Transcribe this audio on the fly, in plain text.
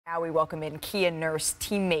Now we welcome in Kia Nurse,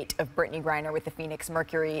 teammate of Brittney Griner with the Phoenix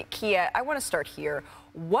Mercury. Kia, I want to start here.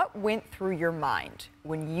 What went through your mind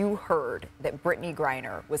when you heard that Brittney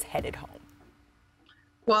Griner was headed home?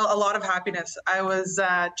 Well, a lot of happiness. I was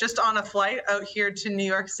just on a flight out here to New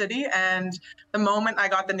York City, and the moment I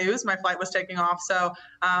got the news, my flight was taking off. So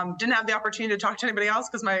didn't have the opportunity to talk to anybody else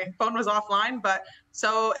because my phone was offline, but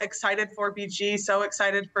so excited for BG, so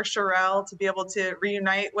excited for Sherelle to be able to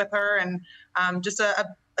reunite with her, and just a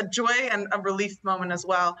joy and a relief moment as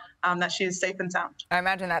well, that she is safe and sound. I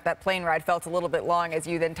imagine that plane ride felt a little bit long as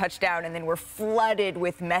you then touched down and then were flooded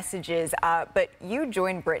with messages. But you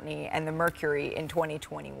joined Brittney and the Mercury in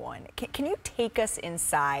 2021. Can you take us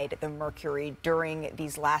inside the Mercury during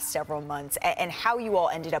these last several months and how you all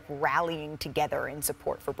ended up rallying together in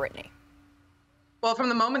support for Brittney? Well, from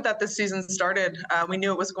the moment that this season started, we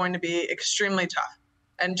knew it was going to be extremely tough.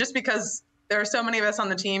 And just because there are so many of us on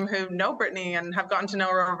the team who know Brittney and have gotten to know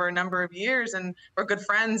her over a number of years, and we're good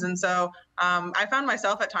friends. And so I found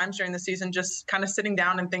myself at times during the season just kind of sitting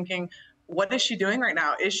down and thinking, what is she doing right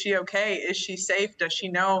now? Is she okay? Is she safe? Does she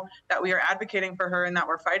know that we are advocating for her and that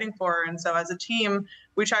we're fighting for her? And so as a team,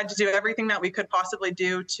 we tried to do everything that we could possibly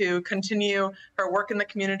do to continue her work in the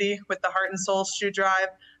community with the Heart and Soul Shoe Drive,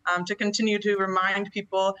 to continue to remind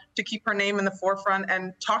people to keep her name in the forefront,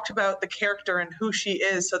 and talked about the character and who she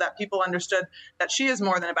is so that people understood that she is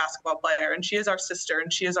more than a basketball player, and she is our sister,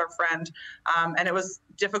 and she is our friend. And it was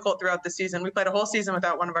difficult throughout the season. We played a whole season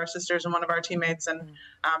without one of our sisters and one of our teammates, and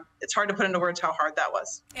it's hard to put into words how hard that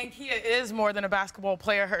was. And Kia is more than a basketball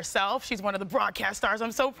player herself. She's one of the broadcast stars.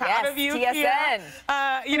 I'm so proud of you, TSN. Kia.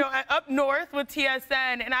 You know, up north with TSN.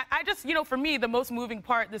 And I just, you know, for me, the most moving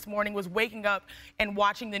part this morning was waking up and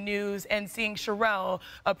watching the news and seeing Sherelle,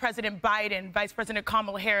 President Biden, Vice President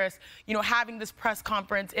Kamala Harris, you know, having this press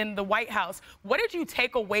conference in the White House. What did you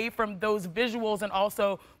take away from those visuals and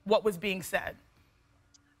also what was being said?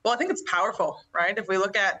 Well, I think it's powerful, right? If we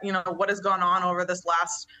look at, you know, what has gone on over this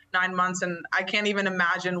last 9 months, and I can't even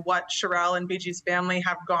imagine what Sherelle and BG's family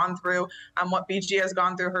have gone through, what BG has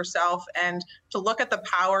gone through herself, and to look at the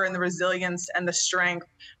power and the resilience and the strength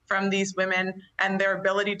from these women and their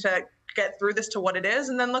ability to get through this to what it is,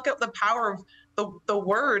 and then look at the power of the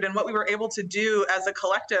word and what we were able to do as a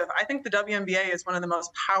collective. I think the WNBA is one of the most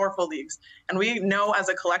powerful leagues, and we know as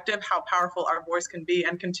a collective how powerful our voice can be,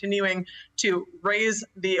 and continuing to raise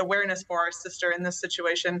the awareness for our sister in this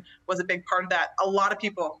situation was a big part of that. A lot of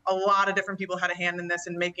people, a lot of different people had a hand in this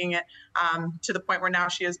and making it to the point where now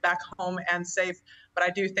she is back home and safe. But I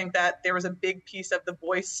do think that there was a big piece of the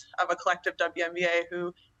voice of a collective WNBA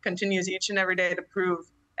who continues each and every day to prove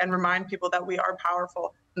and remind people that we are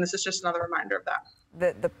powerful. And this is just another reminder of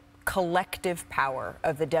that. The collective power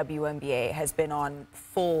of the WNBA has been on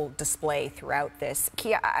full display throughout this.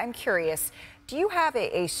 Kia, I'm curious, do you have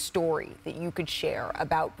a story that you could share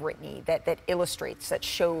about Brittney that illustrates, that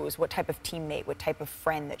shows what type of teammate, what type of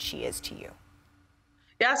friend that she is to you?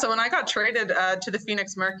 Yeah, so when I got traded to the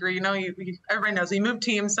Phoenix Mercury, you know, everybody knows you move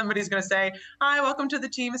teams, somebody's going to say, hi, welcome to the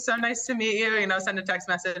team, it's so nice to meet you, you know, send a text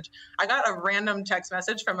message. I got a random text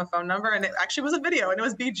message from a phone number, and it actually was a video, and it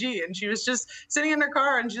was BG, and she was just sitting in her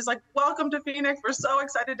car, and she's like, welcome to Phoenix, we're so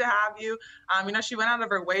excited to have you. You know, she went out of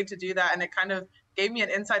her way to do that, and it kind of gave me an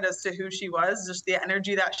insight as to who she was, just the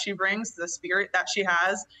energy that she brings, the spirit that she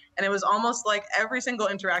has. And it was almost like every single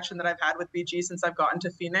interaction that I've had with BG since I've gotten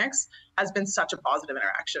to Phoenix has been such a positive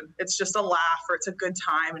interaction. It's just a laugh, or it's a good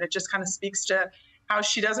time. And it just kind of speaks to how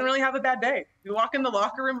she doesn't really have a bad day. We walk in the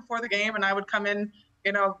locker room before the game, and I would come in,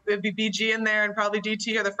 you know, it'd be BG in there, and probably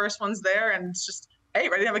DT are the first ones there. And it's just, hey,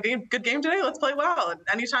 ready to have a good game today? Let's play well. And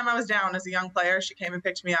anytime I was down as a young player, she came and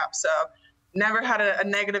picked me up. So never had a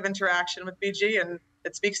negative interaction with BG, and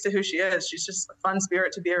it speaks to who she is. She's just a fun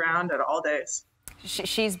spirit to be around at all days.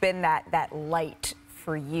 She's been that light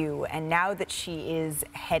for you, and now that she is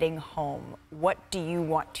heading home, what do you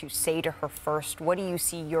want to say to her first? What do you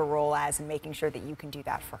see your role as in making sure that you can do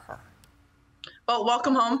that for her? Well,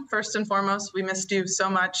 welcome home, first and foremost. We missed you so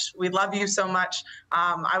much. We love you so much.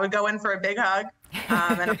 I would go in for a big hug.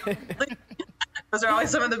 And those are always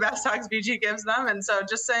some of the best hugs BG gives them. And so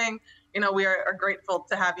just saying, you know, we are grateful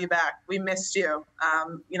to have you back. We missed you.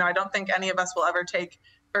 You know, I don't think any of us will ever take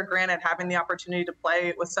for granted having the opportunity to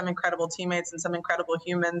play with some incredible teammates and some incredible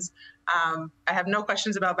humans. I have no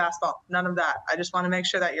questions about basketball, none of that. I just want to make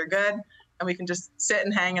sure that you're good and we can just sit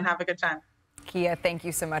and hang and have a good time. Kia, thank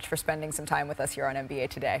you so much for spending some time with us here on NBA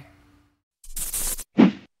Today.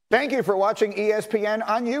 Thank you for watching ESPN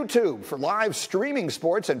on YouTube. For live streaming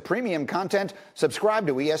sports and premium content, subscribe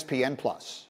to ESPN+.